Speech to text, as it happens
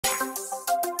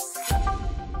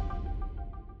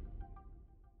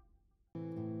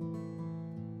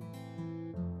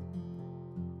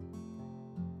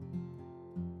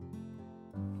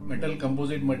Metal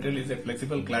composite material is a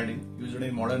flexible cladding used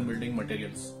in modern building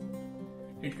materials.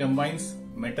 It combines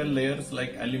metal layers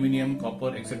like aluminium, copper,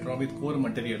 etc. with core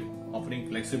material, offering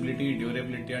flexibility,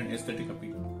 durability and aesthetic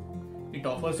appeal. It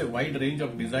offers a wide range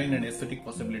of design and aesthetic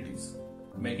possibilities,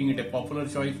 making it a popular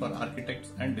choice for architects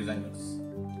and designers.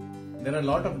 There are a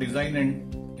lot of design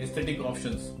and aesthetic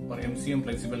options for MCM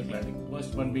flexible cladding.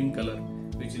 First one being color,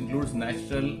 which includes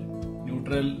natural,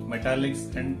 neutral,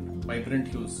 metallics and vibrant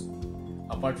hues,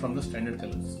 apart from the standard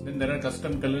colors. Then there are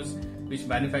custom colors which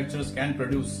manufacturers can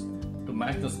produce to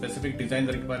match the specific design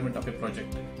requirement of a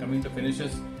project. Coming to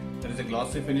finishes, there is a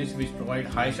glossy finish which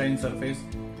provides high shine surface,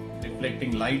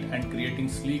 reflecting light and creating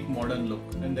sleek modern look.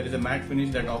 Then there is a matte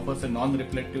finish that offers a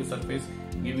non-reflective surface,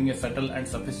 giving a subtle and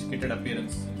sophisticated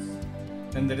appearance.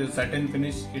 Then there is a satin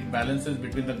finish. It balances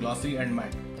between the glossy and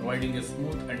matte, providing a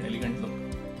smooth and elegant look.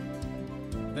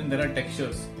 Then there are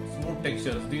textures, smooth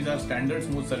textures. These are standard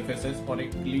smooth surfaces for a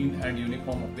clean and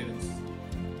uniform appearance.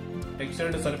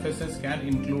 Textured surfaces can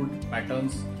include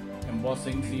patterns,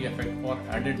 embossing, sea effect for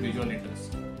added visual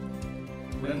interest.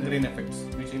 Wood and grain effects,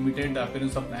 which imitate the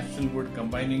appearance of natural wood,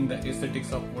 combining the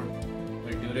aesthetics of wood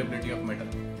with durability of metal.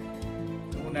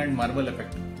 Stone and marble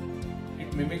effect.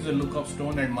 It mimics the look of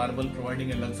stone and marble,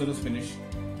 providing a luxurious finish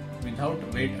without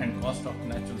weight and cost of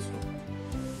natural stone.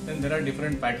 Then there are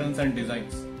different patterns and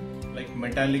designs like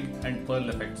metallic and pearl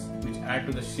effects, which add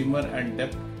to the shimmer and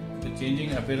depth, the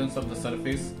changing appearance of the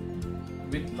surface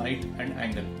with light and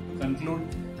angle. To conclude,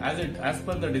 as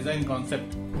per the design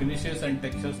concept, finishes and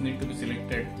textures need to be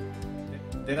selected.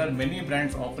 There are many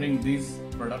brands offering these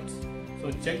products,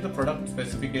 so check the product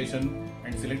specification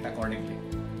and select accordingly.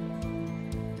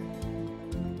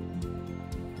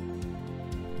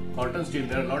 Corten steel.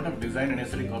 There are a lot of design and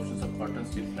aesthetic options of Corten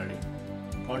steel cladding.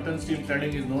 Corten steel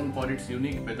cladding is known for its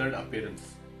unique weathered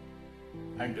appearance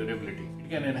and durability. It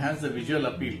can enhance the visual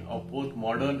appeal of both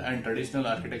modern and traditional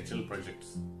architectural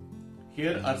projects.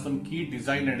 Here are some key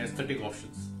design and aesthetic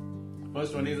options.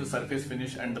 First one is the surface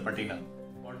finish and the patina.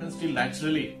 Corten steel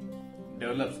naturally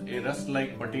develops a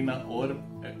rust-like patina over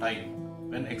time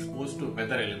when exposed to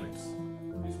weather elements.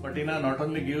 This patina not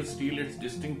only gives steel its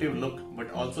distinctive look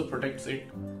but also protects it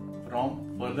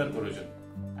from further corrosion.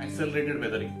 Accelerated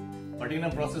weathering.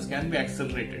 Patina process can be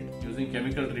accelerated using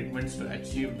chemical treatments to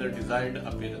achieve the desired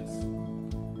appearance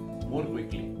more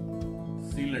quickly.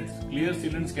 Sealants. Clear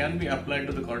sealants can be applied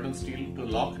to the Corten steel to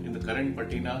lock in the current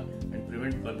patina and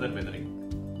prevent further weathering,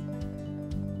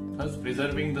 thus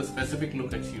preserving the specific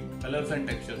look achieved. Colors and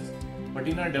textures.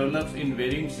 Patina develops in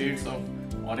varying shades of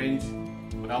orange,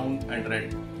 brown and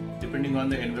red depending on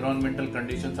the environmental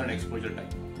conditions and exposure time.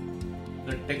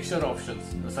 The texture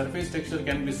options. The surface texture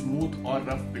can be smooth or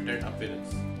rough pitted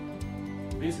appearance.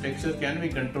 These textures can be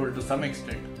controlled to some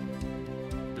extent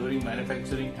during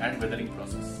manufacturing and weathering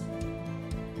process.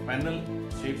 Panel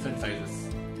shapes and sizes.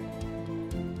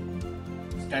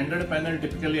 Standard panel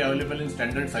typically available in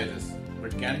standard sizes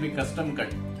but can be custom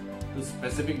cut to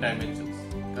specific dimensions.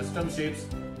 Custom shapes.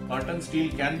 Corten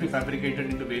steel can be fabricated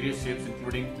into various shapes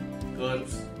including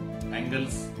curves,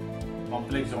 angles,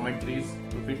 complex geometries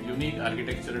to fit unique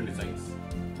architectural designs.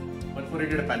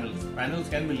 Perforated panels. Panels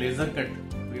can be laser cut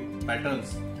with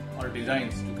patterns or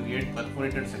designs to create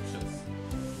perforated sections,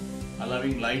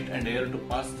 allowing light and air to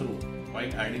pass through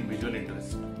while adding visual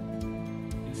interest.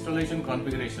 Installation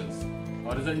configurations.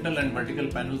 Horizontal and vertical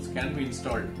panels can be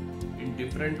installed in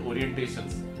different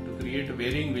orientations to create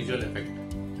varying visual effect.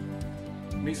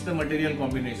 Mixed material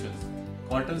combinations.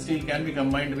 Corten steel can be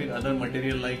combined with other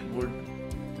material like wood,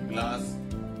 glass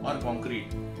or concrete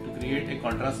to create a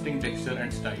contrasting texture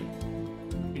and style.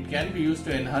 It can be used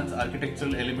to enhance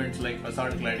architectural elements like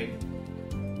facade cladding,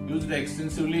 used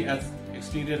extensively as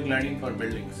exterior cladding for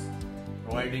buildings,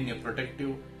 providing a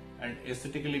protective and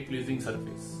aesthetically pleasing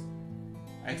surface.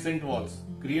 Accent walls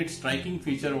create striking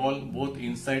feature wall both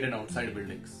inside and outside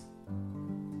buildings.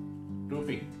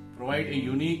 Roofing provide a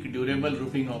unique durable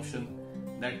roofing option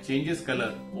that changes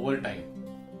color over time.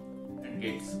 And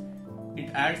gates. It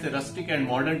adds a rustic and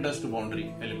modern touch to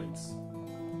boundary elements.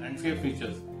 Landscape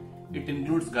features. It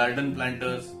includes garden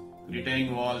planters,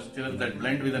 retaining walls, that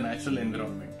blend with the natural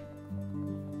environment.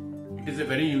 It is a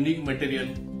very unique material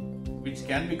which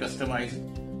can be customized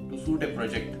to suit a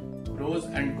project. Pros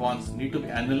and cons need to be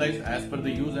analyzed as per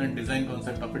the use and design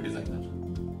concept of a designer.